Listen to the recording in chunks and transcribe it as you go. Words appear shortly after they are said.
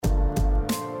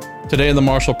Today in the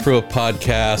Marshall Pruitt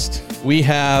podcast, we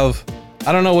have,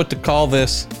 I don't know what to call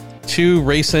this, two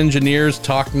race engineers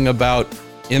talking about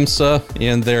IMSA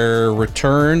and their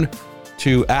return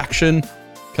to action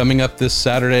coming up this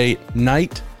Saturday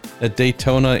night at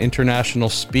Daytona International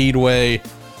Speedway.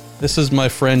 This is my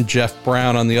friend Jeff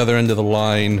Braun on the other end of the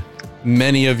line.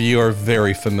 Many of you are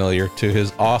very familiar to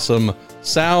his awesome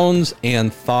sounds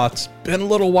and thoughts. Been a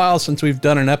little while since we've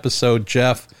done an episode,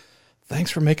 Jeff.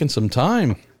 Thanks for making some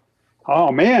time.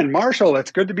 Oh man, Marshall, it's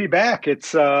good to be back.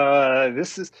 It's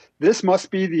this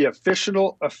must be the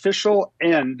official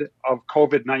end of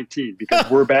COVID-19 because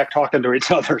we're back talking to each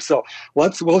other. So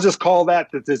we'll just call that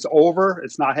it's over.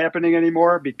 It's not happening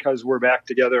anymore because we're back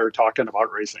together talking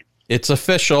about racing. It's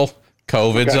official.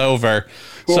 COVID's over.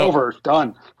 Over,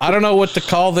 done. I don't know what to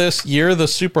call this. You're the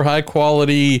super high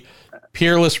quality,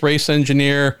 peerless race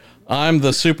engineer. I'm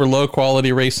the super low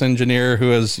quality race engineer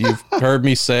who, as you've heard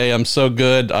me say, I'm so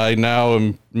good. I now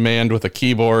am manned with a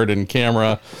keyboard and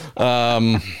camera.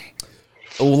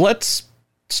 Let's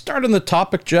start on the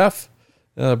topic, Jeff.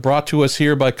 Brought to us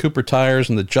here by Cooper Tires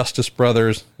and the Justice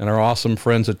Brothers and our awesome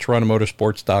friends at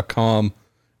TorontoMotorsports.com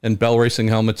and Bell Racing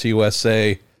Helmets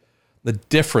USA.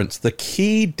 The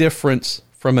key difference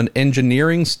from an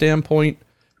engineering standpoint,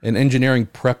 an engineering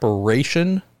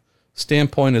preparation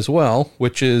standpoint as well,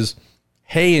 which is,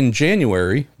 hey, in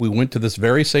January, we went to this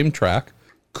very same track,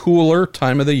 cooler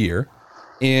time of the year,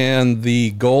 and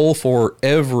the goal for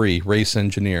every race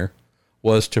engineer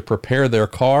was to prepare their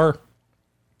car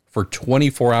for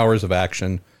 24 hours of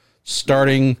action,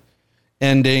 starting,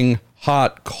 ending,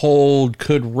 hot, cold,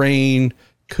 could rain,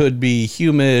 could be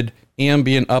humid,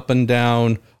 ambient, up and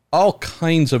down, all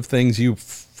kinds of things you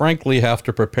frankly have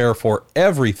to prepare for.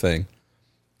 Everything.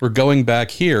 We're going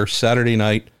back here Saturday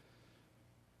night.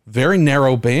 Very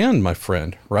narrow band, my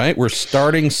friend, right? We're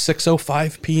starting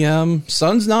 6:05 p.m.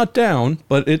 Sun's not down,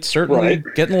 but it's certainly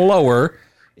getting lower,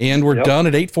 and we're done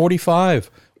at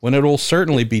 8:45 when it will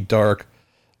certainly be dark.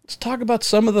 Let's talk about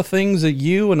some of the things that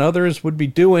you and others would be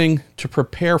doing to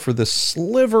prepare for this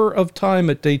sliver of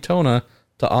time at Daytona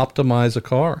to optimize a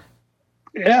car.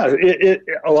 Yeah,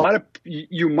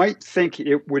 you might think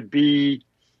it would be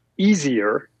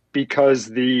easier because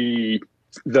the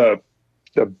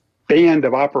band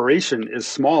of operation is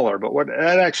smaller, but what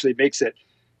that actually makes it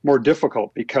more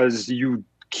difficult because you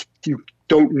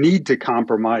don't need to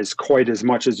compromise quite as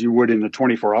much as you would in a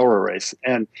 24-hour race.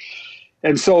 And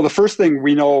so the first thing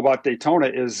we know about Daytona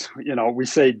is, we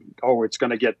say, oh, it's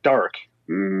going to get dark.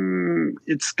 The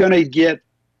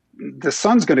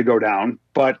sun's going to go down,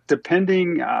 but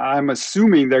I'm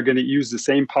assuming they're going to use the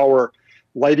same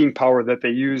lighting power that they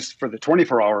used for the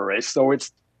 24-hour race. So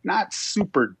it's not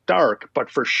super dark, but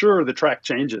for sure the track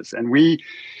changes. And we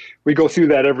go through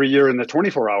that every year in the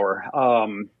 24-hour.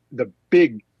 The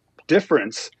big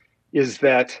difference is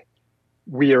that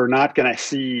we are not going to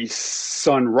see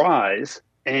sunrise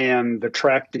and the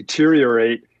track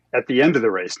deteriorate at the end of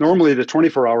the race. Normally the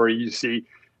 24-hour, you see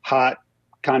hot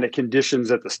kind of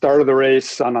conditions at the start of the race,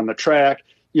 sun on the track,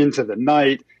 into the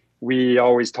night. We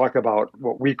always talk about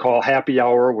what we call happy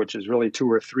hour, which is really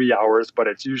 2 or 3 hours, but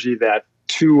it's usually that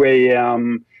 2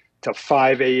 a.m. to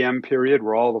 5 a.m. period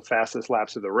where all the fastest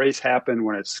laps of the race happen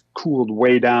when it's cooled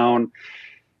way down.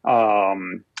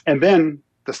 And then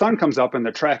the sun comes up and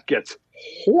the track gets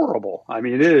horrible. I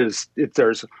mean, there's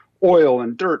oil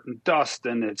and dirt and dust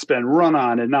and it's been run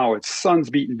on and now sun's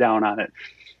beating down on it.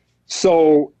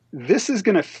 So this is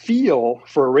going to feel,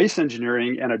 for a race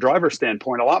engineering and a driver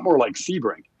standpoint, a lot more like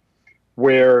Sebring,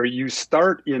 where you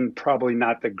start in probably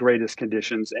not the greatest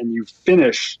conditions and you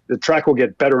finish, the track will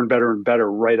get better and better and better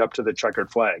right up to the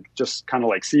checkered flag, just kind of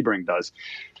like Sebring does.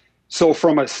 So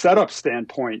from a setup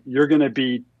standpoint, you're going to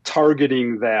be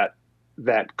targeting that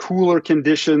cooler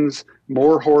conditions,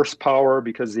 more horsepower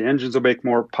because the engines will make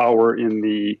more power in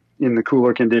the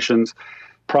cooler conditions.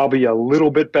 Probably a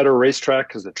little bit better racetrack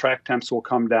because the track temps will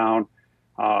come down.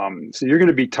 So you're going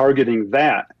to be targeting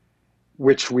that,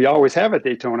 which we always have at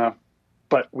Daytona,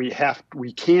 but we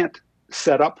can't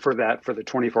set up for that for the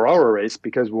 24-hour race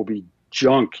because we'll be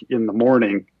junk in the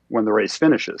morning when the race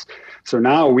finishes. So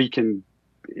now we could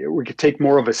take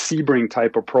more of a Sebring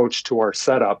type approach to our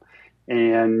setup,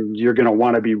 and you're going to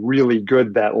want to be really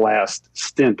good that last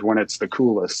stint when it's the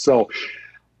coolest. So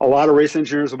a lot of race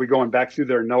engineers will be going back through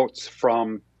their notes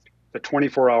from the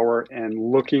 24-hour and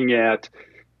looking at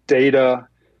data,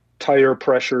 tire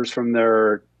pressures from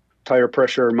their tire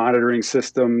pressure monitoring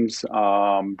systems,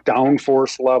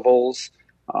 downforce levels,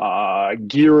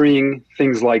 gearing,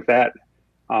 things like that,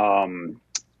 and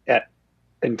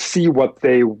see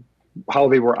how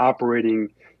they were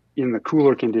operating in the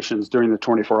cooler conditions during the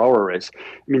 24-hour race. I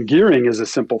mean, gearing is a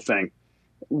simple thing.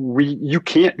 You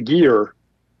can't gear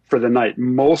for the night.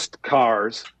 Most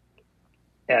cars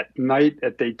at night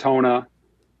at Daytona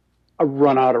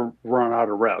run out of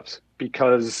revs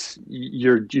because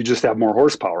you just have more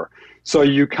horsepower. So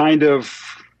you kind of,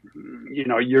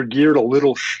 you're geared a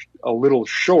little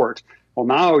short. Well,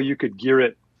 now you could gear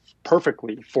it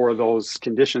perfectly for those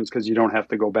conditions because you don't have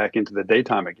to go back into the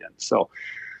daytime again. So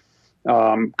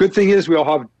good thing is we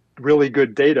all have really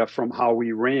good data from how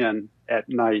we ran at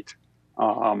night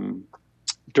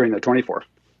during the 24.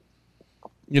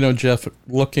 Jeff,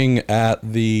 looking at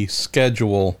the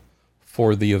schedule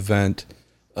for the event,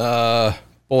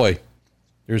 boy,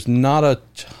 there's not a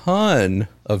ton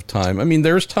of time. I mean,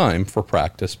 there's time for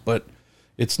practice, but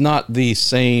it's not the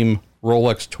same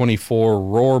Rolex 24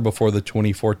 roar before the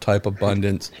 24 type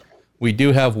abundance. We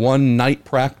do have one night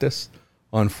practice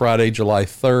on Friday, July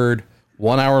 3rd,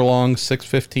 1 hour long,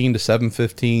 6:15 to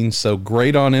 7:15. So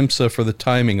great on IMSA for the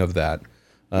timing of that,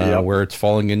 where it's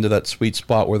falling into that sweet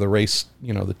spot where the race,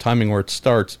 the timing where it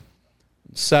starts.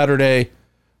 Saturday,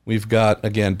 we've got,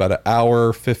 again, about an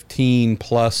hour, 15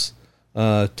 plus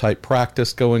type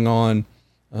practice going on.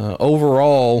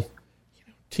 Overall,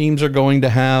 teams are going to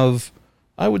have,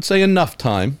 I would say, enough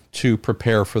time to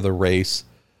prepare for the race.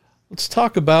 Let's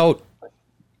talk about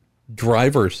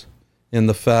drivers and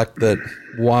the fact that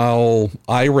while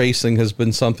iRacing has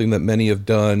been something that many have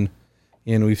done,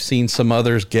 and we've seen some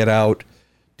others get out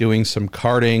doing some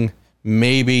karting,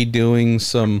 maybe doing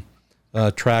some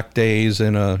track days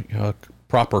in a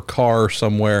proper car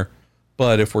somewhere.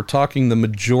 But if we're talking the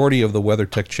majority of the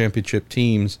WeatherTech Championship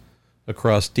teams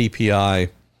across DPI,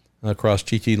 across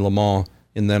GT Le Mans,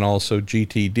 and then also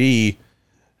GTD,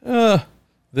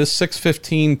 this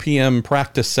 6:15 p.m.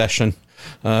 practice session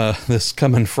this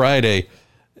coming Friday,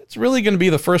 it's really going to be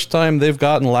the first time they've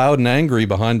gotten loud and angry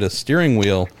behind a steering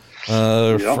wheel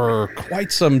for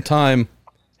quite some time.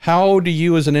 How do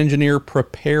you as an engineer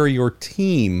prepare your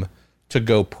team to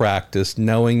go practice,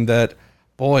 knowing that,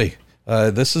 boy,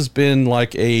 this has been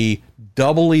like a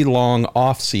doubly long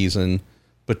off season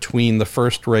between the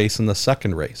first race and the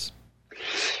second race?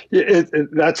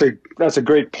 That's a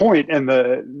great point. And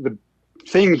the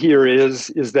thing here is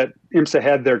that IMSA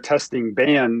had their testing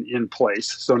ban in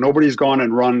place, so nobody's gone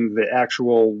and run the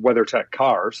actual WeatherTech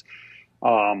cars,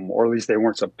 or at least they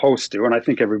weren't supposed to. And I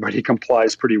think everybody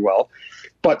complies pretty well.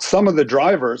 But some of the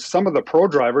pro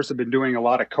drivers have been doing a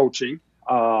lot of coaching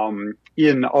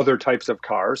in other types of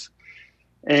cars,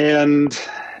 and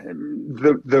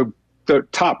the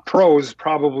top pros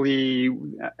probably,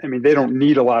 they don't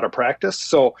need a lot of practice.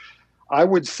 So I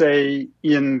would say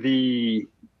in the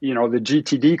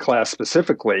GTD class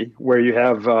specifically, where you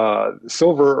have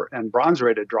silver and bronze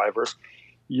rated drivers,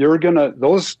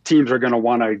 those teams are going to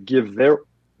want to give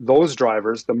those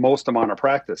drivers the most amount of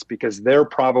practice, because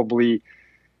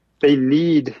they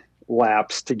need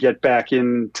laps to get back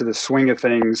into the swing of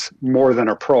things more than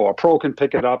a pro. A pro can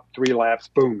pick it up 3 laps,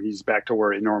 boom, he's back to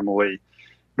where he normally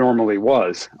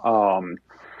was. So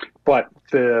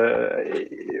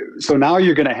now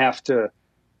you're going to have to,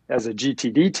 as a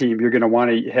GTD team, you're going to want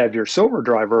to have your silver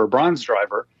driver or bronze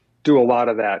driver do a lot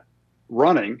of that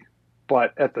running.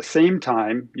 But at the same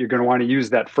time, you're going to want to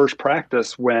use that first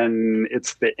practice when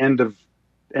it's the end of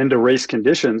race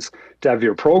conditions to have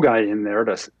your pro guy in there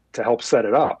to help set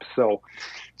it up. So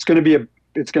it's going to be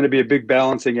a big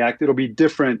balancing act. It'll be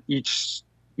different each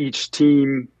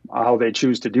team, how they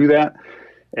choose to do that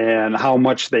and how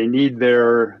much they need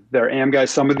their AM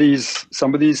guys. Some of these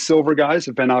silver guys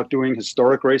have been out doing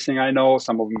historic racing. I know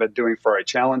some of them have been doing Ferrari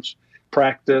Challenge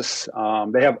practice.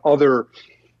 They have other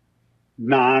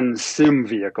non-sim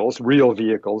vehicles, real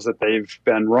vehicles that they've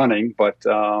been running, but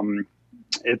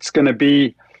it's going to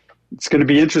be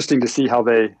interesting to see how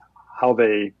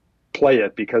they play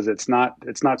it, because it's not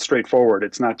straightforward.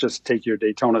 It's not just take your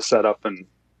Daytona setup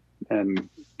and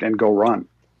go run.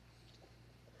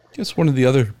 I guess one of the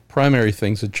other primary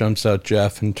things that jumps out,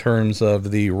 Jeff, in terms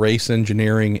of the race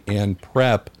engineering and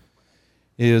prep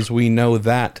is we know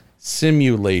that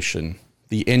simulation,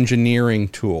 the engineering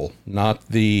tool, not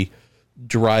the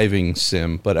driving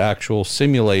sim, but actual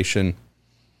simulation.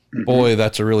 Mm-hmm. Boy,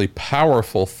 that's a really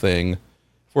powerful thing.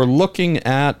 If we're looking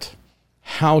at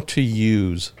how to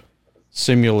use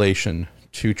simulation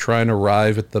to try and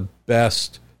arrive at the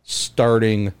best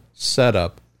starting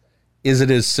setup, is it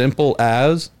as simple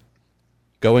as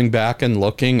going back and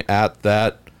looking at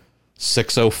that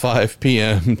 6:05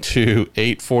 p.m. to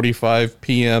 8:45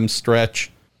 p.m.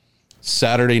 stretch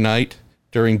Saturday night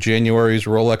during January's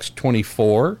Rolex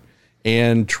 24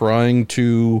 and trying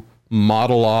to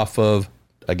model off of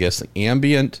I guess, the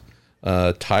ambient,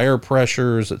 tire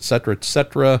pressures, et cetera, et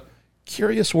cetera.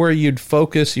 Curious where you'd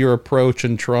focus your approach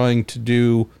in trying to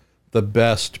do the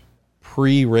best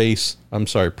pre-practice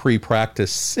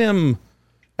sim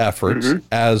efforts,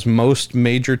 as most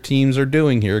major teams are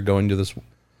doing here, going to this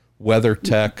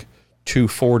WeatherTech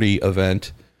 240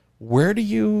 event. Where do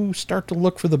you start to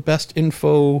look for the best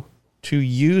info to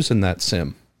use in that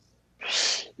sim?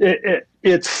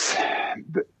 It's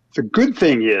the good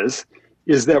thing is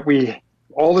that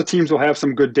all the teams will have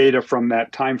some good data from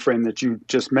that time frame that you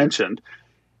just mentioned.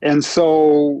 And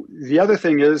so the other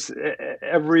thing is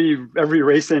every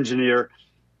race engineer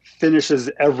finishes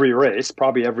every race,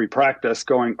 probably every practice,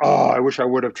 going, oh, I wish I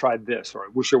would have tried this, or I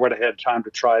wish I would have had time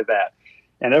to try that.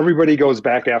 And everybody goes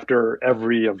back after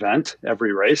every event,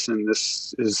 every race, and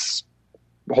this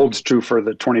holds true for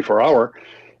the 24-hour,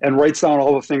 and writes down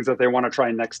all the things that they want to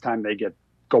try next time they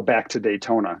go back to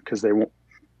Daytona, because they want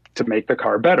to make the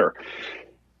car better.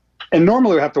 And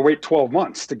normally we have to wait 12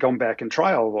 months to come back and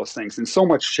try all of those things. And so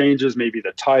much changes, maybe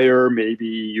the tire, maybe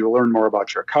you learn more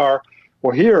about your car.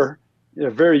 Well, here, a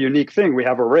very unique thing, we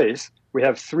have a race, we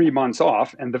have 3 months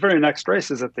off, and the very next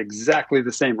race is at exactly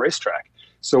the same racetrack.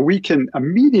 So we can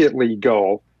immediately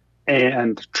go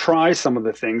and try some of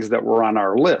the things that were on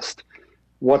our list.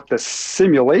 What the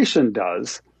simulation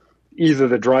does, either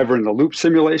the driver in the loop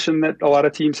simulation that a lot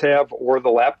of teams have, or the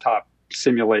laptop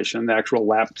simulation, the actual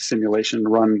lap simulation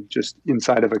run just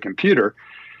inside of a computer,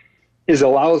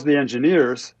 allows the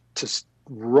engineers to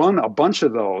run a bunch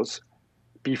of those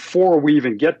before we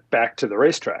even get back to the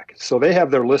racetrack. So they have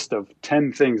their list of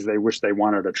 10 things they wish they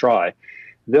wanted to try.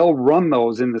 They'll run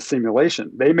those in the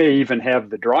simulation. They may even have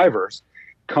the drivers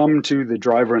come to the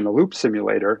driver in the loop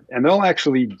simulator, and they'll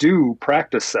actually do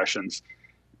practice sessions,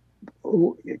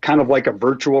 kind of like a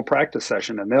virtual practice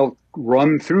session, and they'll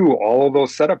run through all of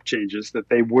those setup changes that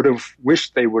they would have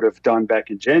wished they would have done back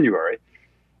in January,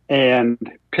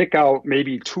 and pick out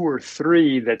maybe 2 or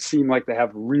 3 that seem like they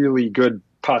have really good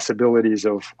possibilities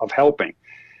of helping.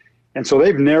 And so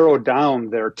they've narrowed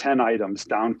down their 10 items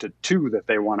down to 2 that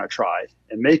they want to try,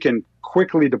 and they can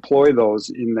quickly deploy those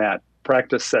in that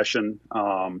practice session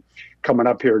coming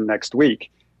up here next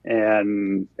week.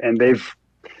 And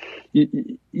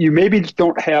you maybe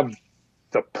don't have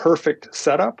the perfect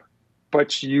setup,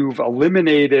 but you've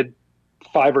eliminated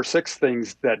 5 or 6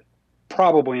 things that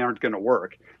probably aren't going to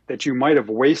work, that you might have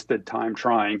wasted time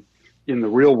trying in the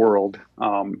real world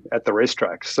at the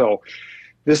racetrack. So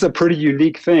this is a pretty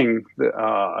unique thing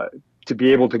to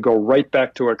be able to go right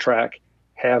back to a track,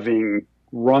 having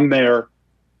run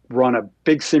a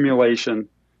big simulation,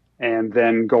 and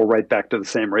then go right back to the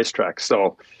same racetrack.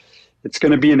 So it's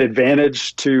going to be an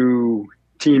advantage to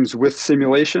teams with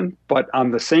simulation, but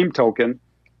on the same token,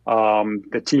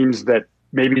 the teams that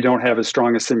maybe don't have as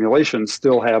strong a simulation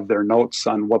still have their notes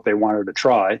on what they wanted to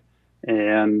try,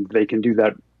 and they can do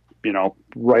that,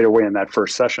 right away in that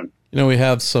first session. We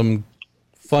have some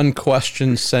fun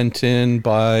questions sent in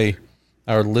by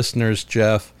our listeners,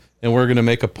 Jeff, and we're going to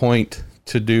make a point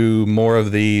to do more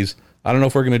of these. I don't know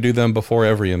if we're going to do them before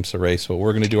every IMSA race, but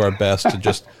we're going to do our best to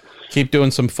just keep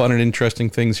doing some fun and interesting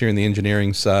things here in the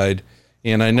engineering side.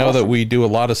 And I know that we do a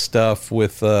lot of stuff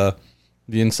with the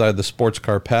inside the sports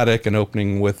car paddock, and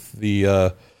opening with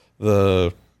the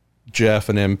Jeff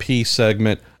and MP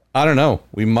segment. I don't know.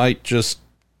 We might just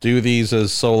do these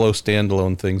as solo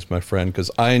standalone things, my friend,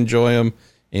 because I enjoy them,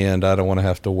 and I don't want to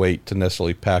have to wait to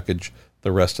necessarily package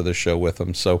the rest of the show with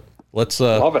them. So let's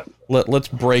Love it. Let's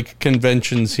break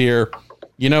conventions here.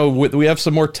 We have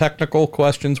some more technical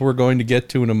questions we're going to get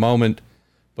to in a moment,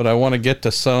 but I want to get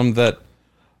to some that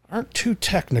aren't too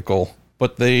technical,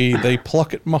 but they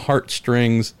pluck at my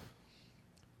heartstrings.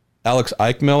 Alex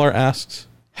Eichmiller asks,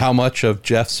 how much of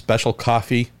Jeff's special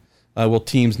coffee will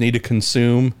teams need to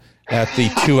consume at the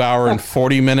 2-hour and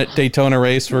 40-minute Daytona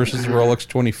race versus the Rolex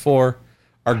 24?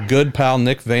 Our good pal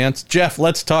Nick Vance. Jeff,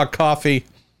 let's talk coffee.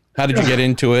 How did you get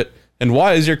into it? And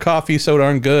why is your coffee so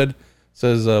darn good?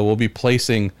 Says we'll be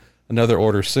placing another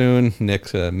order soon.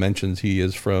 Nick mentions he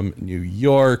is from New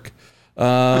York.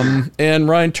 And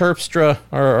Ryan Terpstra,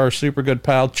 our super good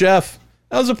pal. Jeff,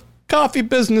 how's the coffee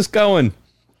business going?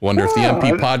 Wonder if the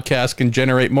MP podcast can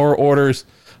generate more orders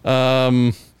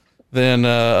than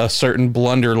a certain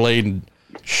blunder-laden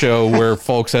show where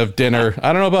folks have dinner.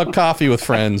 I don't know about coffee with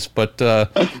friends, but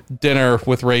dinner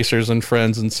with racers and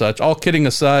friends and such. All kidding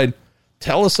aside,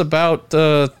 tell us about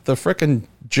the frickin'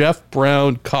 Jeff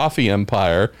Braun coffee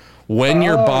empire when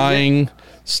you're buying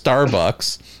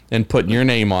Starbucks and putting your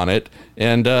name on it,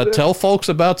 and tell folks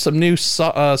about some new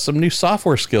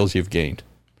software skills you've gained.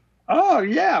 Oh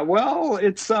yeah, well,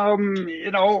 it's I'm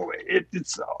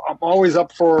always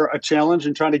up for a challenge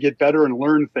and trying to get better and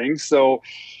learn things. So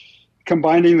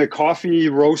combining the coffee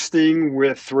roasting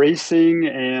with racing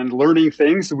and learning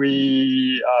things,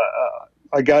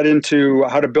 I got into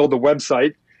how to build a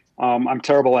website. I'm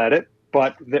terrible at it,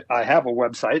 but I have a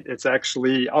website. It's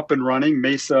actually up and running,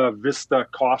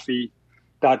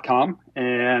 mesavistacoffee.com,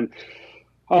 and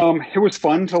it was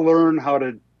fun to learn how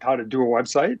to do a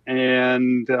website,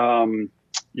 and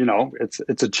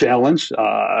it's a challenge.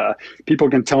 People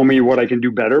can tell me what I can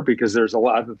do better because there's a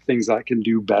lot of things I can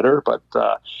do better, but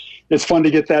it's fun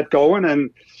to get that going. And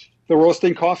the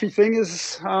roasting coffee thing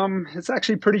is it's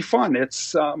actually pretty fun.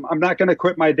 It's I'm not going to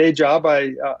quit my day job.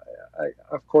 I,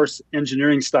 of course,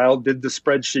 engineering style, did the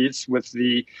spreadsheets with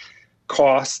the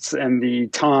costs and the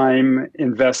time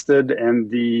invested and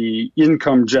the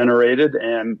income generated,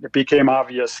 and it became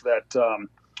obvious that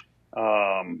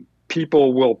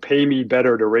people will pay me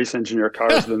better to race engineer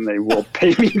cars than they will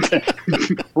pay me to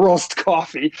roast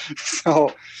coffee.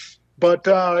 So, but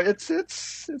it's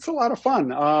a lot of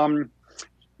fun.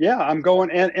 Yeah, I'm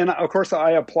going, and of course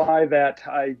I apply that.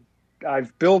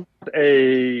 I've built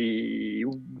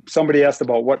somebody asked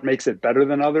about what makes it better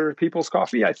than other people's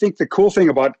coffee. I think the cool thing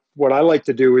about what I like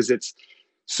to do is it's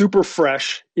super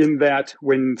fresh in that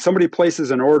when somebody places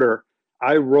an order,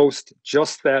 I roast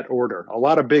just that order. A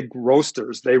lot of big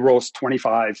roasters, they roast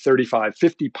 25, 35,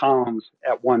 50 pounds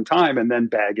at one time and then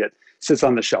bag it, sits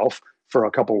on the shelf for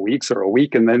a couple of weeks or a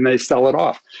week, and then they sell it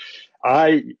off.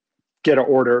 I get an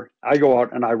order, I go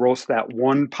out and I roast that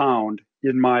 1 pound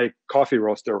in my coffee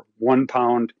roaster, 1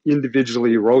 pound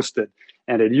individually roasted.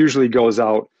 And it usually goes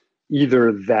out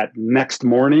either that next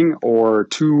morning or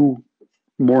 2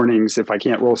 mornings if I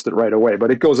can't roast it right away.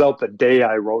 But it goes out the day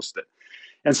I roast it.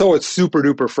 And so it's super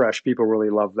duper fresh. People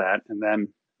really love that. And then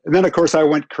of course I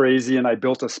went crazy and I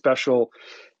built a special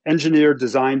engineered,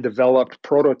 designed, developed,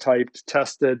 prototyped,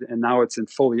 tested, and now it's in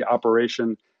fully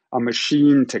operation, a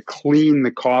machine to clean the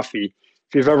coffee.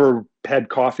 If you've ever had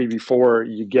coffee before,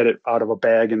 you get it out of a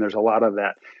bag and there's a lot of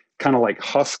that kind of like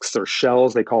husks or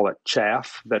shells. They call it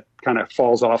chaff that kind of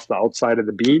falls off the outside of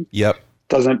the bean. Yep.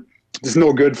 It's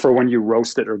no good for when you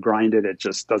roast it or grind it. It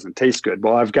just doesn't taste good.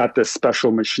 Well, I've got this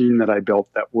special machine that I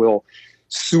built that will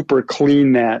super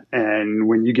clean that. And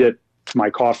when you get to my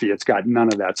coffee, it's got none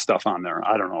of that stuff on there.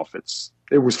 I don't know if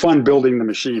it was fun building the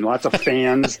machine. Lots of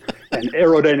fans and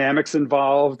aerodynamics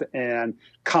involved and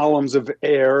columns of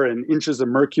air and inches of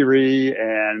mercury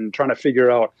and trying to figure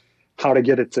out how to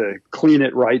get it to clean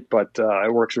it right. But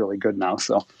it works really good now.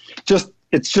 So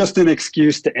it's just an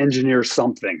excuse to engineer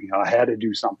something. I had to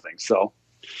do something. So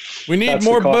we need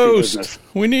more boost. Business.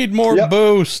 We need more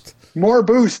boost. More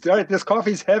boost. All right, this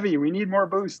coffee's heavy. We need more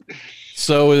boost.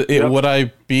 So would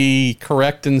I be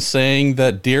correct in saying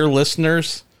that dear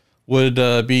listeners would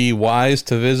be wise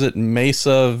to visit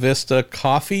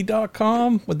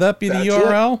mesavistacoffee.com? Would that be the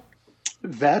URL?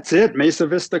 That's it,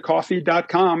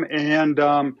 mesavistacoffee.com. And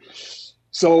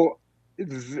so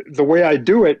the way I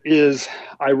do it is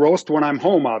I roast when I'm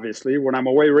home, obviously. When I'm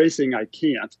away racing, I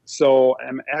can't. So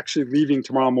I'm actually leaving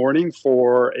tomorrow morning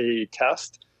for a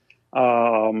test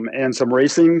and some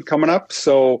racing coming up.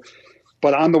 So,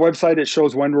 but on the website, it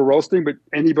shows when we're roasting, but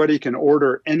anybody can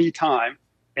order anytime.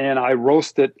 And I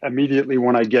roast it immediately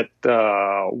when I get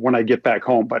back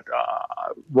home. But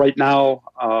right now,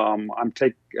 I'm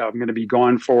going to be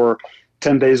gone for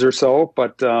 10 days or so.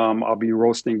 But I'll be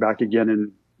roasting back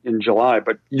again in July.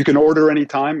 But you can order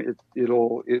anytime.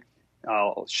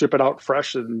 I'll ship it out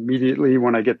fresh immediately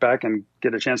when I get back and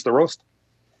get a chance to roast.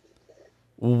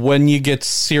 When you get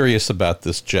serious about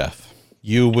this, Jeff,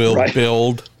 you will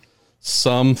build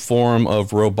some form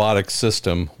of robotic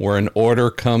system where an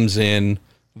order comes in.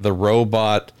 The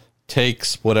robot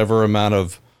takes whatever amount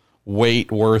of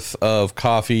weight worth of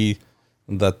coffee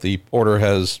that the order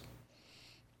has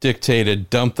dictated,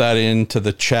 dump that into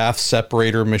the chaff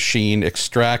separator machine,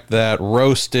 extract that,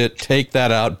 roast it, take that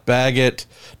out, bag it,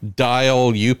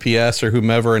 dial UPS or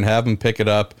whomever and have them pick it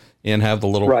up and have the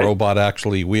little robot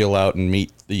actually wheel out and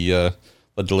meet the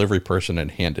delivery person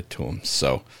and hand it to him.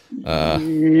 So,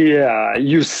 yeah,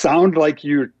 you sound like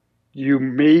you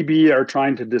maybe are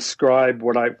trying to describe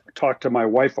what I've talked to my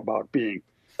wife about being.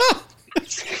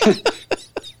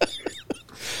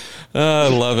 I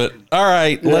love it. All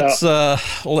right,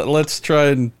 let's try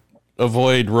and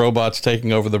avoid robots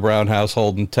taking over the Braun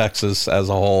household in Texas as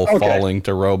a whole, falling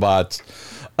to robots.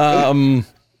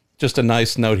 Just a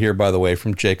nice note here, by the way,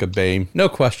 from Jacob Bain. No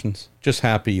questions. Just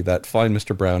happy that Fine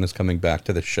Mr. Braun is coming back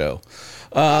to the show.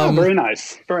 Very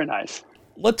nice. Very nice.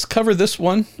 let's cover this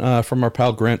one from our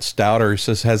pal Grant Stouter. He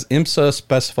says, has IMSA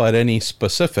specified any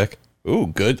specific, ooh,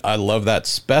 good, I love that,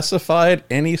 specified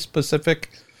any specific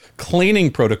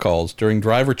cleaning protocols during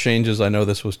driver changes? I know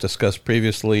this was discussed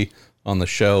previously on the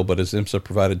show, but has IMSA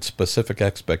provided specific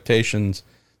expectations?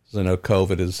 As I know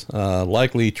COVID is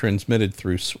likely transmitted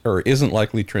through, or isn't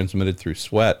likely transmitted through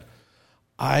sweat.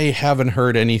 I haven't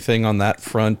heard anything on that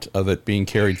front of it being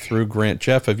carried through. Grant,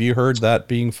 Jeff, have you heard that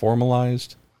being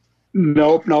formalized?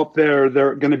 Nope. They're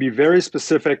going to be very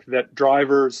specific that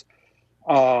drivers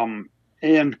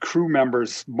and crew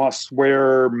members must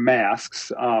wear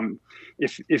masks.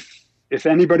 If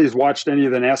anybody's watched any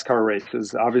of the NASCAR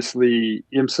races, obviously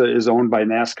IMSA is owned by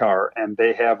NASCAR, and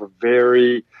they have a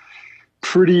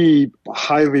pretty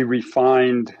highly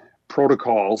refined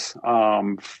protocols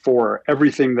for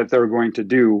everything that they're going to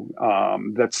do.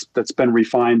 That's been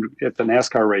refined at the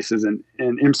NASCAR races, and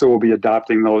IMSA will be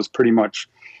adopting those pretty much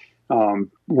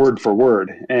word for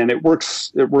word, and it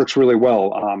works really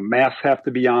well. Masks have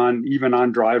to be on, even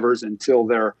on drivers, until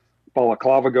their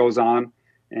balaclava goes on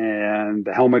and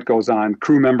the helmet goes on.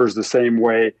 Crew members the same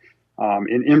way.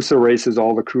 In IMSA races,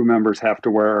 all the crew members have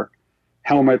to wear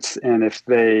helmets, and if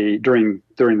they during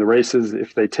the races,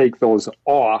 if they take those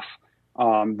off,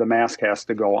 the mask has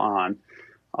to go on.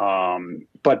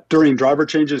 But during driver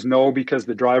changes, no, because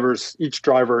each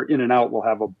driver in and out will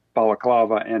have a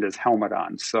balaclava and his helmet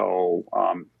on. So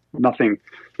nothing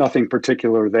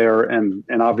particular there, and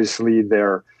obviously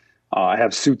they're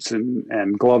have suits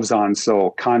and gloves on, so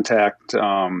contact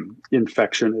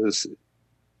infection is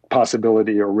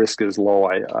possibility or risk is low,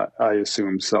 I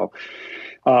assume. So,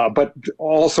 but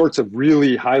all sorts of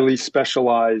really highly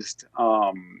specialized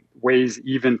ways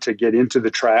even to get into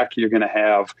the track. You're going to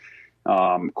have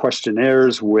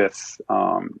questionnaires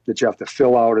that you have to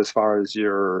fill out as far as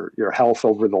your health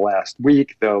over the last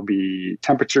week. There'll be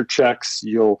temperature checks.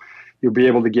 You'll be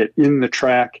able to get in the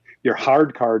track. Your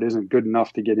hard card isn't good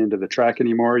enough to get into the track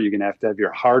anymore. You're going to have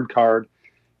your hard card,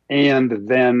 and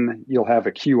then you'll have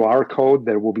a QR code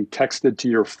that will be texted to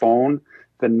your phone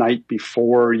the night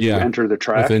before you enter the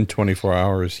track. Within 24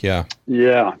 hours, yeah.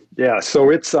 Yeah. So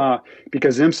it's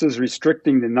because IMSA is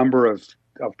restricting the number of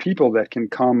people that can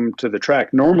come to the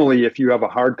track. Normally, if you have a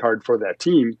hard card for that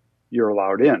team, you're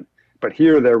allowed in. But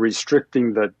here they're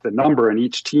restricting the number, and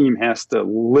each team has to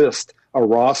list a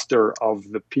roster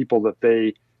of the people that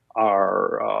they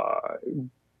are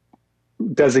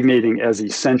designating as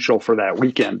essential for that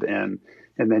weekend. And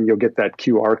then you'll get that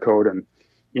QR code and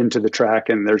into the track.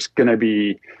 And there's going to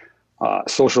be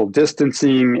social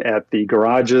distancing at the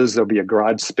garages. There'll be a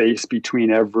garage space between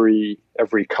every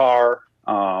car.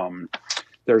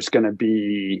 There's going to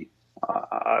be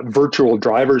virtual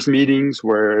drivers meetings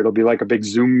where it'll be like a big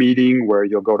Zoom meeting where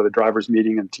you'll go to the drivers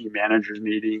meeting and team managers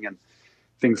meeting and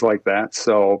things like that.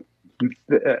 So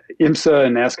IMSA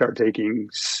and NASCAR are taking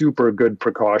super good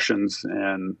precautions,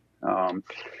 and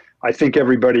I think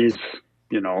everybody's,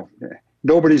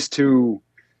 nobody's too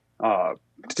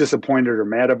disappointed or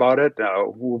mad about it.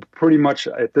 We'll pretty much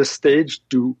at this stage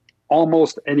do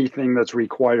almost anything that's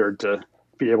required to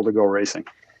be able to go racing.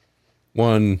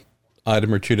 One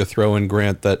item or two to throw in,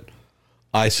 Grant, that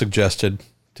I suggested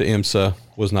to IMSA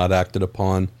was not acted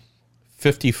upon.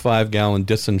 55-gallon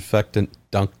disinfectant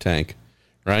dunk tank,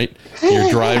 right? Your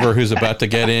driver who's about to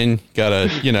get in,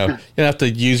 you have to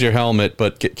use your helmet,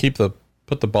 but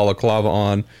put the balaclava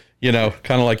on,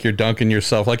 kind of like you're dunking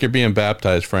yourself, like you're being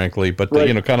baptized, frankly, but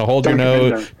right. Kind of hold your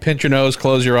nose, pinch your nose,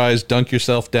 close your eyes, dunk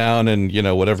yourself down, and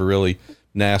whatever really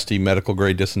nasty medical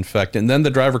grade disinfectant. And then the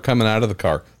driver coming out of the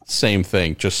car, same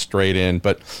thing, just straight in.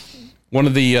 But one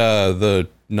of the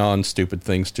non-stupid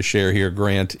things to share here,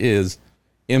 Grant, is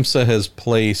IMSA has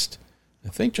placed, I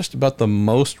think, just about the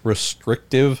most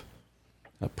restrictive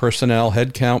personnel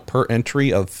headcount per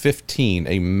entry of 15,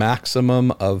 a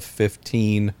maximum of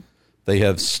 15. They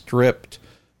have stripped.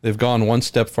 They've gone one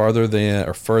step further than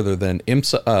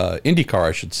IMSA, IndyCar,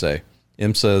 I should say.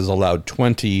 IMSA has allowed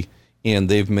 20, and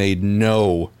they've made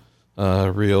no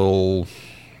real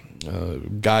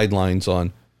guidelines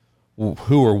on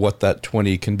who or what that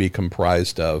 20 can be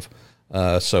comprised of.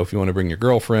 So if you want to bring your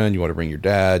girlfriend, you want to bring your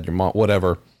dad, your mom,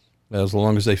 whatever, as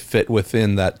long as they fit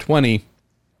within that 20,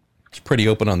 it's pretty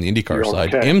open on the IndyCar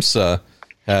side. IMSA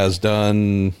has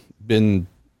been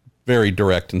very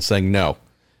direct in saying no,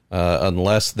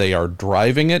 unless they are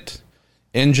driving it,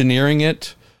 engineering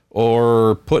it,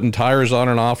 or putting tires on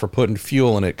and off, or putting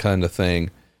fuel in it, kind of thing.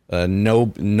 No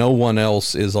one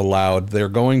else is allowed. They're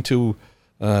going to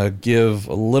give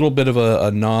a little bit of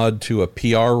a nod to a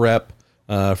PR rep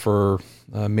for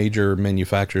major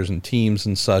manufacturers and teams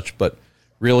and such, but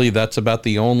really that's about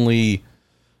the only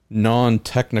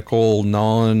non-technical,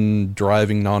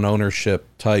 non-driving, non-ownership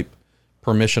type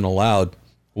permission allowed.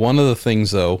 One of the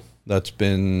things, though, that's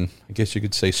been, I guess you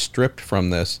could say, stripped from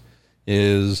this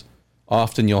is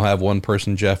often you'll have one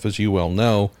person, Jeff, as you well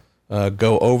know,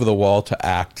 go over the wall to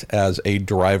act as a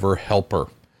driver helper,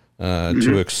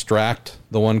 to extract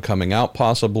the one coming out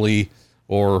possibly,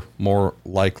 or more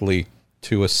likely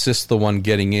to assist the one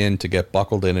getting in to get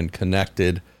buckled in and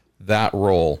connected. That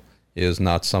role is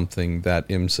not something that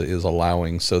IMSA is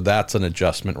allowing. So that's an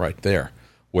adjustment right there,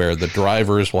 where the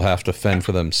drivers will have to fend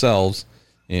for themselves.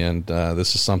 And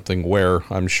this is something where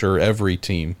I'm sure every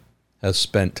team has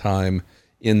spent time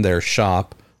in their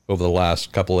shop over the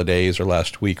last couple of days or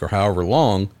last week or however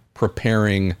long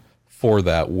preparing for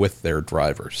that with their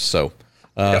drivers. So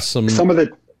some of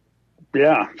the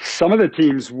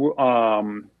teams,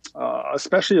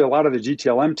 especially a lot of the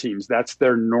GTLM teams, that's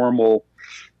their normal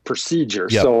procedure.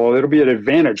 Yep. So it'll be an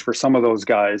advantage for some of those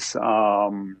guys.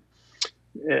 And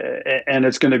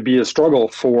it's going to be a struggle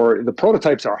for the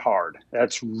prototypes are hard.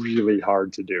 That's really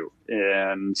hard to do.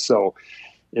 And so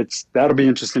that'll be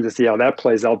interesting to see how that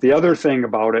plays out. The other thing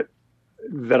about it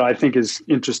that I think is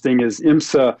interesting is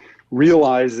IMSA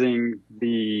realizing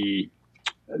the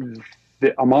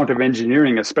amount of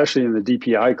engineering, especially in the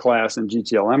DPI class and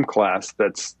GTLM class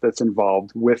that's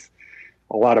involved with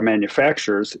a lot of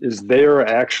manufacturers, is they're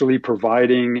actually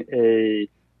providing a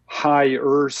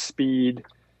higher speed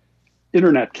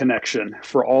internet connection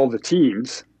for all the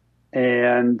teams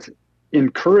and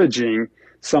encouraging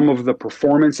some of the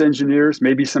performance engineers,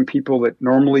 maybe some people that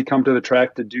normally come to the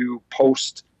track to do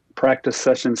post practice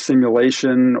session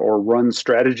simulation or run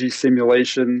strategy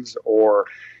simulations or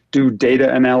do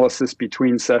data analysis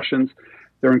between sessions.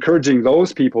 They're encouraging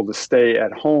those people to stay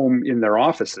at home in their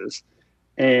offices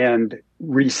and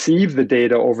receive the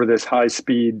data over this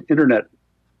high-speed internet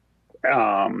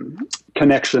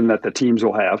connection that the teams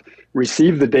will have,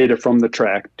 receive the data from the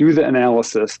track, do the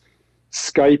analysis,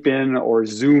 Skype in or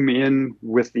Zoom in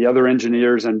with the other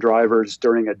engineers and drivers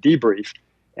during a debrief,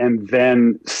 and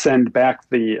then send back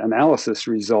the analysis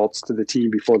results to the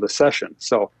team before the session.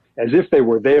 So as if they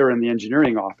were there in the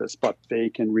engineering office, but they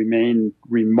can remain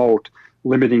remote,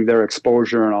 limiting their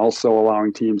exposure and also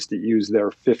allowing teams to use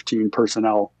their 15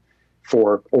 personnel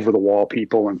for over-the-wall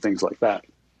people and things like that.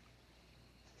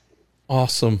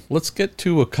 Awesome. Let's get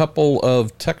to a couple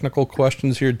of technical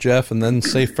questions here, Jeff, and then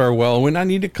say farewell. I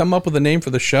need to come up with a name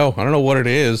for the show. I don't know what it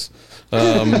is.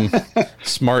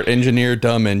 Smart engineer,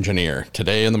 dumb engineer.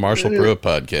 Today in the Marshall Pruitt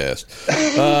podcast.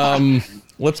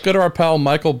 Let's go to our pal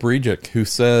Michael Brejic, who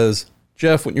says,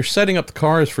 Jeff, when you're setting up the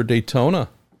cars for Daytona,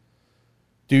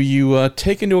 do you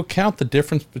take into account the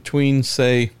difference between,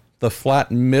 say, the flat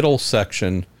middle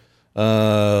section,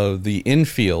 the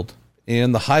infield,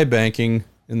 and the high banking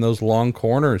in those long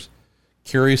corners?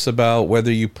 Curious about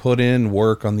whether you put in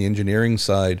work on the engineering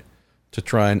side to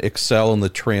try and excel in the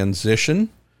transition,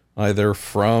 either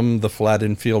from the flat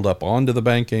infield up onto the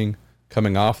banking,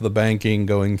 coming off the banking,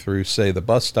 going through, say, the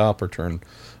bus stop or turn,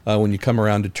 when you come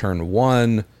around to turn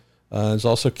one. I was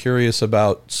also curious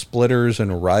about splitters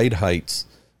and ride heights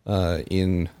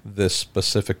in this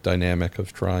specific dynamic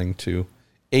of trying to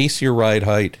ace your ride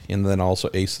height and then also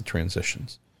ace the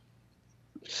transitions.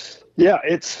 Yeah,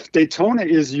 Daytona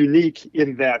is unique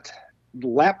in that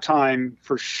lap time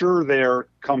for sure there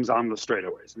comes on the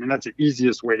straightaways. I mean, that's the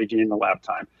easiest way to gain the lap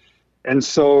time. And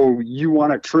so you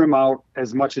want to trim out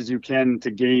as much as you can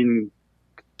to gain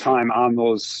time on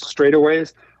those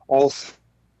straightaways. Also,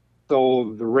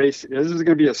 the race, this is going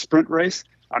to be a sprint race.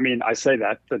 I mean, I say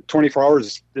that. The 24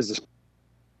 hours is a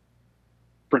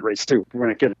sprint race too. We're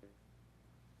going to get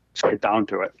straight down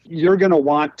to it. You're going to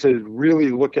want to really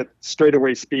look at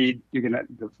straightaway speed.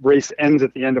 The race ends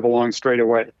at the end of a long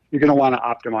straightaway. You're going to want to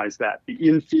optimize that. The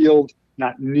infield,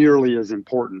 not nearly as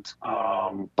important,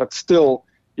 but still,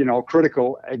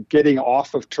 critical. Getting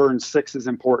off of turn 6 is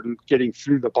important. Getting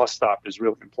through the bus stop is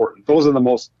really important. Those are the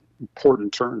most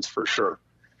important turns for sure.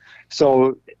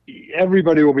 So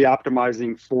everybody will be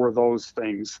optimizing for those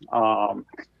things.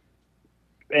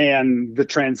 And the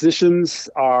transitions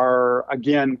are,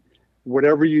 again,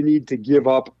 whatever you need to give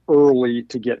up early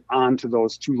to get onto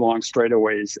those 2 long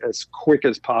straightaways as quick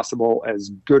as possible, as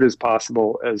good as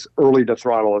possible, as early to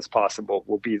throttle as possible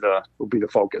will be the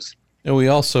focus. And we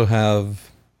also have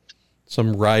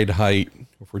some ride height,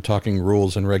 if we're talking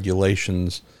rules and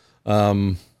regulations.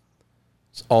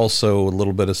 It's also a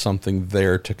little bit of something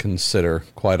there to consider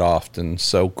quite often.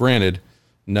 So granted,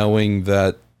 knowing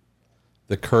that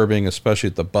the curbing, especially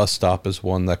at the bus stop, is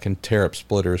one that can tear up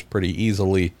splitters pretty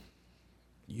easily.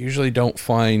 Usually don't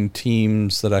find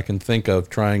teams that I can think of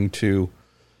trying to,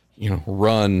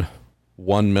 run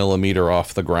 1 millimeter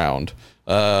off the ground.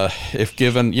 If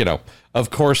given, of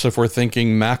course, if we're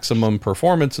thinking maximum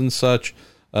performance and such,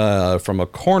 from a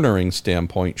cornering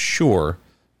standpoint, sure,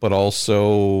 but also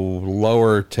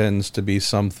lower tends to be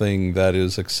something that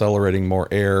is accelerating more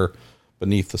air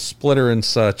beneath the splitter and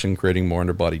such and creating more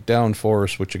underbody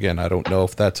downforce, which again, I don't know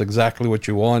if that's exactly what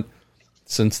you want,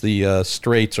 since the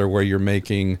straights are where you're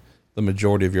making the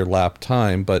majority of your lap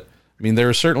time. But I mean,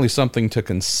 there is certainly something to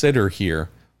consider here,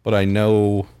 but I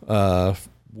know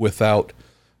without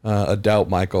a doubt,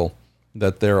 Michael,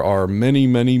 that there are many,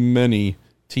 many, many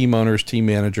team owners, team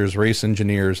managers, race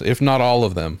engineers, if not all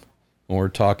of them. When we're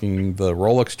talking the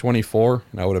Rolex 24,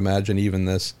 and I would imagine even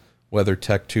this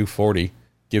WeatherTech 240,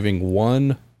 giving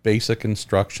one basic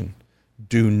instruction: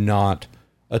 do not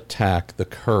attack the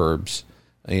curbs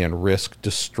and risk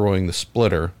destroying the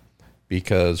splitter,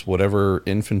 because whatever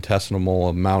infinitesimal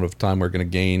amount of time we're going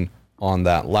to gain on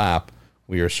that lap,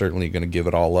 we are certainly going to give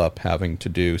it all up having to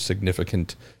do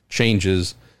significant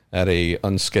changes at a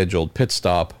unscheduled pit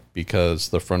stop because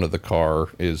the front of the car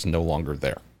is no longer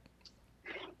there.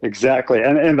 Exactly.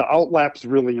 And the outlap's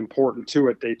really important too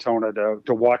at Daytona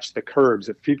to watch the curbs.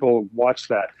 If people watch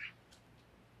the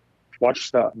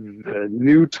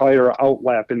new tire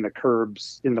outlap in the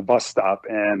curbs in the bus stop,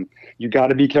 and you got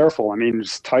to be careful. I mean,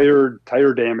 just tire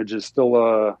damage is still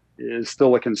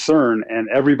a concern, and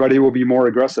everybody will be more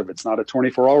aggressive. It's not a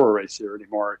 24-hour race here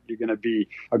anymore. You're going to be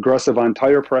aggressive on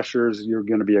tire pressures. You're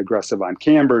going to be aggressive on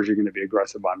cambers. You're going to be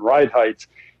aggressive on ride heights,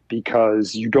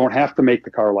 because you don't have to make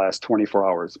the car last 24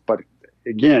 hours. But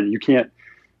again,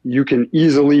 you can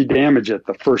easily damage it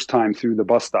the first time through the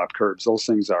bus stop curbs. Those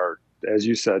things are, as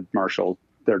you said, Marshall,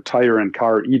 they're tire and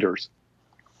car eaters.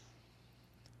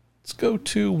 Let's go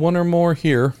to one or more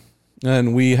here.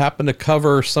 And we happen to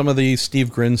cover some of these. Steve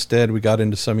Grinstead, we got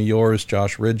into some of yours,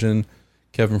 Josh Ridgen,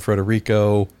 Kevin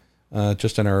Frederico,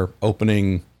 just in our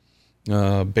opening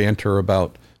banter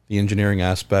about the engineering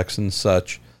aspects and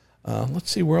such. Let's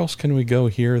see, where else can we go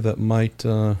here that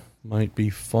might be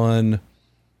fun?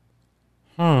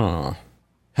 Well,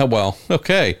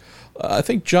 okay. I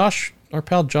think our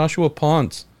pal Joshua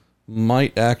Ponce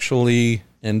might actually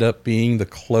end up being the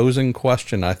closing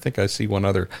question. I think I see one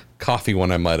other coffee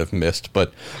one I might have missed,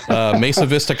 but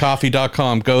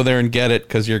MesaVistaCoffee.com. Go there and get it,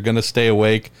 because you're going to stay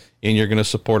awake and you're going to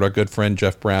support our good friend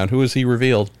Jeff Braun, who, as he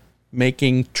revealed,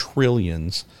 making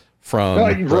trillions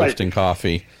from roasting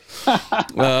coffee.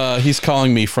 He's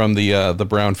calling me from the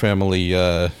Brown family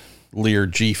Lear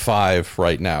G5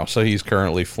 right now, so he's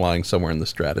currently flying somewhere in the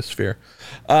stratosphere.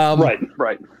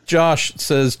 Right. Josh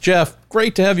says, Jeff,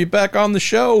 great to have you back on the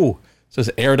show. Says,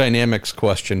 aerodynamics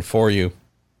question for you.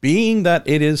 Being that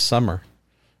it is summer,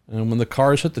 and when the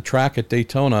cars hit the track at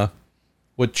Daytona,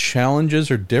 what challenges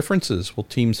or differences will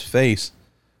teams face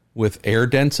with air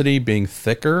density being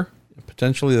thicker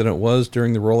potentially than it was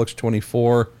during the Rolex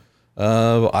 24?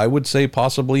 I would say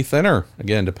possibly thinner,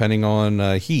 again, depending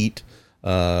on heat,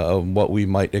 what we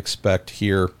might expect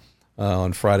here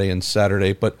on Friday and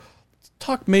Saturday. But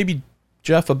talk maybe,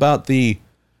 Jeff, about the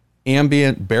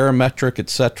ambient, barometric,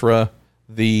 etc.,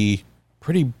 the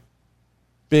pretty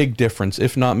big difference,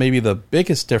 if not maybe the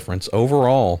biggest difference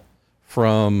overall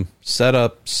from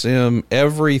setup, sim,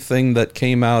 everything that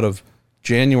came out of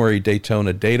January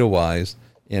Daytona data-wise,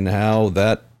 and how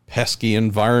that pesky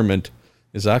environment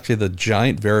is actually the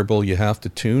giant variable you have to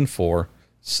tune for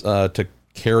to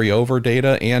carry over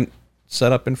data and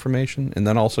set up information, and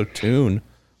then also tune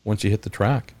once you hit the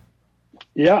track.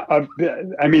 Yeah,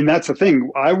 I mean, that's the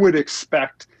thing. I would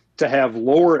expect to have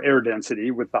lower air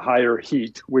density with the higher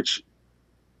heat, which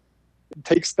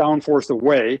takes downforce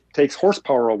away, takes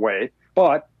horsepower away,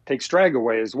 but takes drag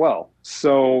away as well.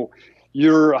 So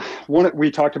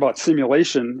we talked about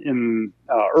simulation in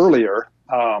earlier.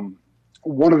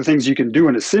 One of the things you can do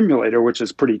in a simulator, which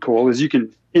is pretty cool, is you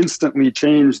can instantly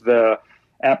change the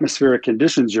atmospheric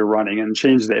conditions you're running and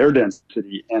change the air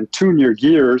density and tune your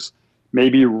gears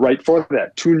maybe right for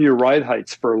that. Tune your ride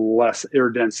heights for less air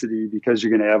density, because you're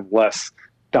going to have less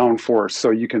downforce.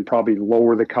 So you can probably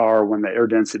lower the car when the air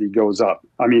density goes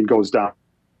down.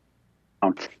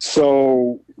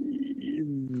 So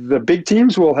the big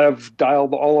teams will have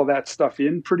dialed all of that stuff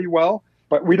in pretty well,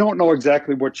 but we don't know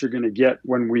exactly what you're going to get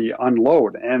when we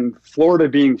unload. And Florida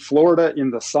being Florida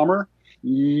in the summer,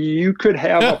 you could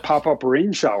have a pop-up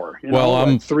rain shower,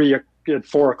 at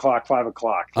 4 o'clock, 5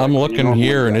 o'clock. I'm looking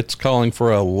here, and it's calling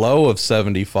for a low of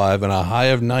 75 and a high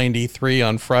of 93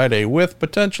 on Friday with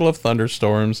potential of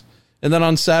thunderstorms. And then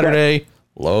on Saturday,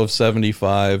 low of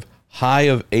 75, high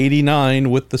of 89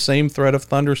 with the same threat of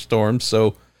thunderstorms.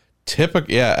 So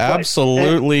typical,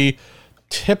 absolutely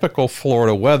typical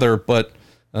Florida weather. But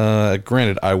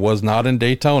Granted, I was not in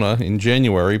Daytona in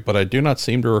January, but I do not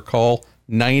seem to recall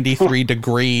 93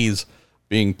 degrees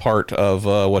being part of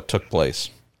what took place.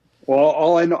 Well,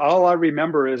 all I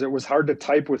remember is it was hard to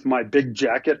type with my big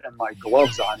jacket and my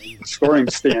gloves on in the scoring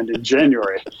stand in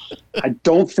January. I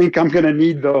don't think I'm going to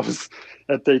need those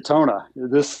at Daytona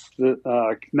this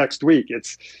next week.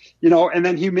 It's, and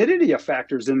then humidity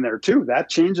factors in there too. That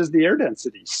changes the air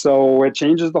density, so it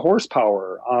changes the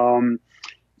horsepower.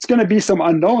 It's going to be some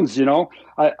unknowns.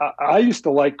 I used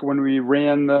to like when we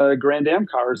ran the Grand Am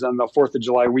cars on the 4th of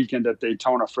July weekend at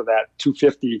Daytona for that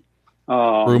 250.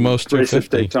 Brumos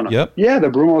 250. Yep. Yeah, the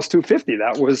Brumos 250.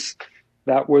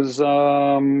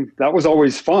 That was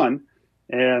always fun.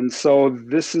 And so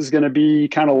this is going to be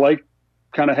kind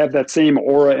of have that same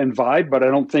aura and vibe, but I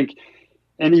don't think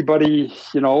anybody,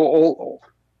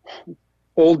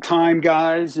 old time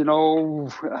guys,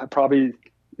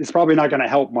 it's probably not going to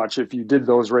help much if you did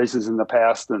those races in the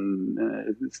past,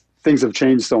 and things have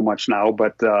changed so much now.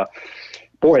 But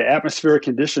boy, atmospheric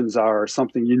conditions are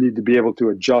something you need to be able to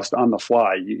adjust on the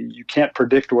fly. You can't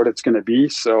predict what it's going to be,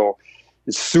 so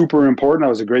it's super important. That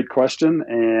was a great question,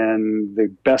 and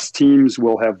the best teams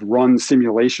will have run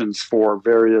simulations for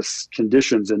various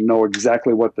conditions and know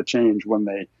exactly what to change when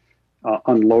they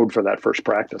unload for that first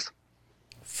practice.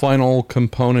 Final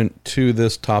component to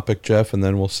this topic, Jeff, and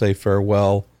then we'll say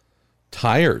farewell.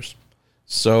 Tires.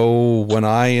 So when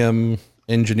I am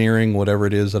engineering whatever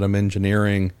it is that I'm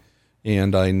engineering,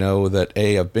 and I know that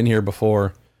I've been here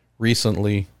before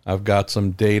recently, I've got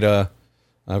some data,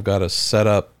 I've got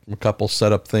a couple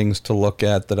setup things to look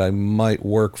at that I might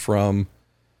work from,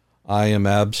 I am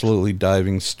absolutely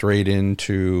diving straight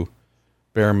into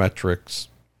barometrics,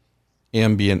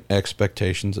 ambient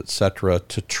expectations, etc.,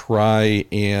 to try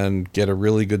and get a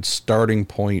really good starting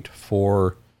point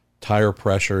for tire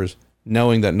pressures,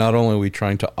 knowing that not only are we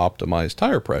trying to optimize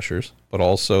tire pressures, but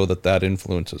also that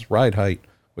influences ride height,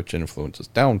 which influences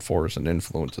downforce and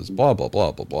influences blah, blah,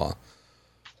 blah, blah, blah.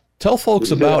 Tell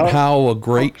folks about how a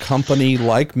great company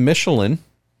like Michelin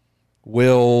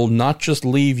will not just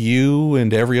leave you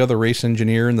and every other race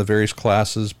engineer in the various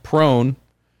classes prone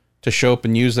to show up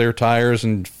and use their tires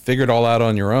and figure it all out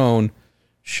on your own.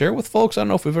 Share with folks, I don't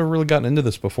know if we've ever really gotten into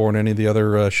this before in any of the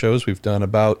other shows we've done,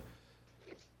 about,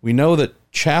 we know that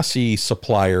chassis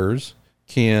suppliers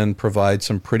can provide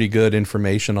some pretty good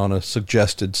information on a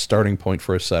suggested starting point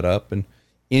for a setup, and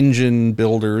engine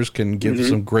builders can give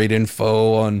some great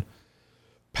info on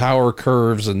power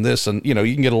curves and this, and you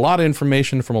can get a lot of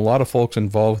information from a lot of folks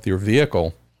involved with your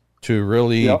vehicle to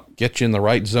really get you in the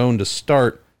right zone to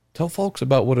start. Tell folks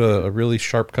about what a really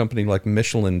sharp company like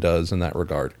Michelin does in that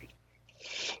regard.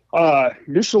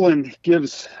 Michelin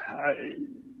gives,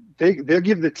 they'll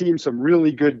give the team some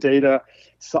really good data.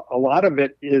 So a lot of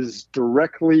it is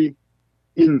directly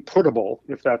inputtable,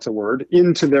 if that's a word,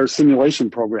 into their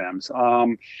simulation programs.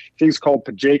 Things called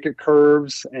Pajeca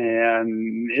curves,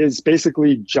 and is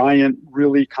basically giant,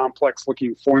 really complex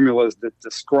looking formulas that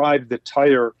describe the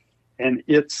tire and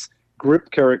its grip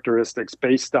characteristics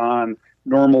based on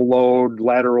normal load,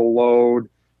 lateral load,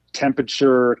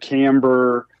 temperature,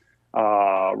 camber,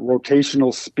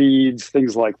 rotational speeds,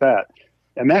 things like that.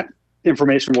 And that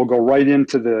information will go right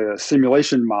into the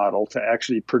simulation model to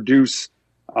actually produce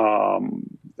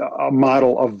a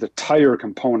model of the tire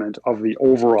component of the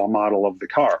overall model of the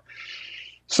car.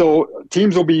 So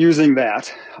teams will be using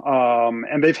that.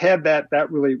 And they've had that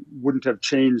really wouldn't have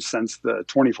changed since the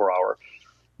 24-hour.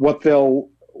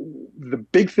 The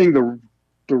big thing the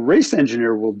race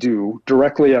engineer will do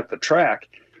directly at the track,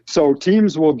 so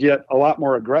teams will get a lot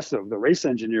more aggressive. The race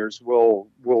engineers will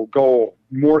go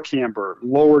more camber,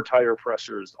 lower tire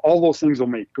pressures. All those things will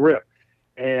make grip.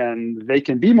 And they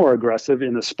can be more aggressive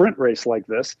in a sprint race like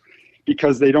this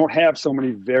because they don't have so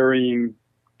many varying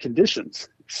conditions.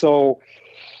 So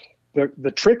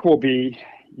the trick will be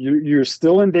you're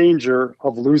still in danger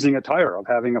of losing a tire, of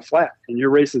having a flat, and your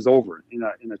race is over. In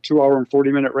a 2 hour and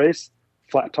 40-minute race,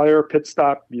 flat tire, pit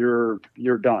stop, you're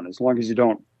done, as long as you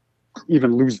don't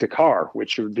even lose the car,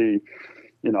 which would be,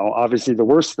 obviously the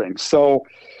worst thing. So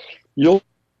you'll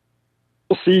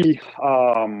see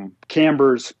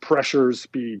cambers, pressures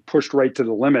be pushed right to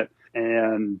the limit,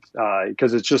 and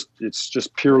because it's just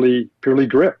purely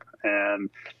grip. And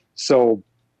so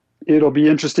it'll be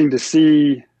interesting to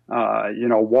see,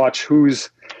 watch who's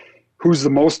the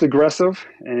most aggressive,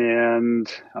 and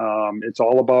it's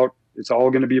all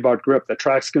going to be about grip. The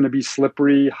track's going to be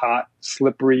slippery, hot,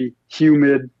 slippery,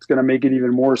 humid. It's going to make it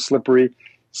even more slippery.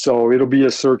 So it'll be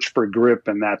a search for grip,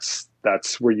 and that's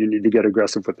where you need to get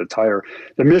aggressive with the tire.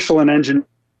 The Michelin engineers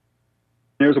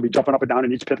will be jumping up and down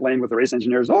in each pit lane with the race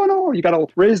engineers. Oh no, you got to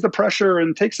raise the pressure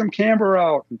and take some camber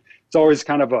out. And it's always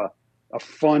kind of a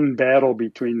fun battle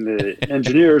between the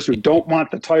engineers who don't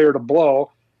want the tire to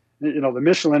blow, the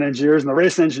Michelin engineers, and the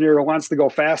race engineer who wants to go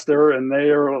faster, and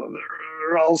they're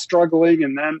all struggling.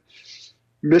 And then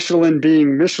Michelin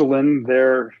being Michelin,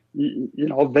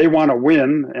 they want to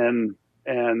win,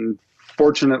 and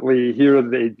fortunately here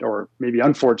or maybe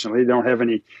unfortunately, they don't have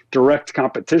any direct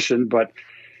competition. But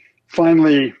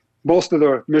finally, most of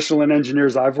the Michelin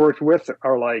engineers I've worked with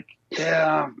are like,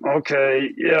 yeah, okay,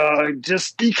 yeah,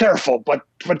 just be careful, but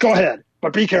go ahead,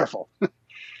 but be careful.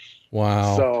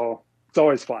 Wow. So it's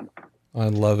always fun. I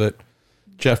love it.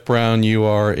 Jeff Braun, you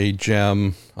are a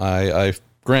gem.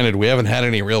 Granted, we haven't had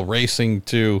any real racing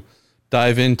to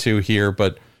dive into here,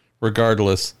 but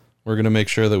regardless, we're going to make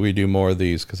sure that we do more of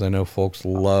these, because I know folks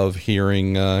love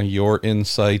hearing your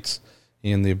insights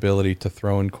and the ability to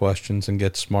throw in questions and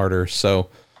get smarter. So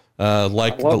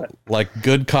like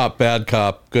good cop, bad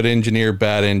cop, good engineer,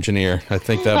 bad engineer. I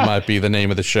think that might be the name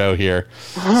of the show here.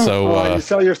 So you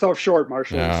sell yourself short,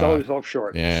 Marshall. You sell yourself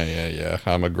short. Yeah.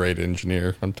 I'm a great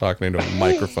engineer. I'm talking into a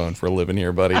microphone for a living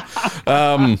here, buddy.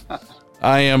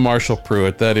 I am Marshall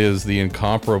Pruitt. That is the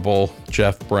incomparable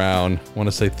Jeff Braun. I want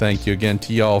to say thank you again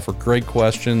to y'all for great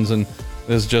questions, and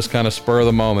this is just kind of spur of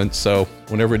the moment. So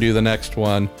whenever we do the next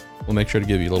one, we'll make sure to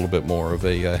give you a little bit more of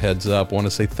a heads up. I want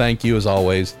to say thank you, as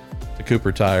always, to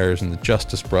Cooper Tires and the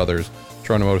Justice Brothers,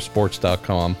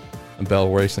 TorontoMotorsports.com, and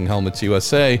Bell Racing Helmets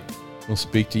USA. We'll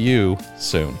speak to you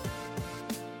soon.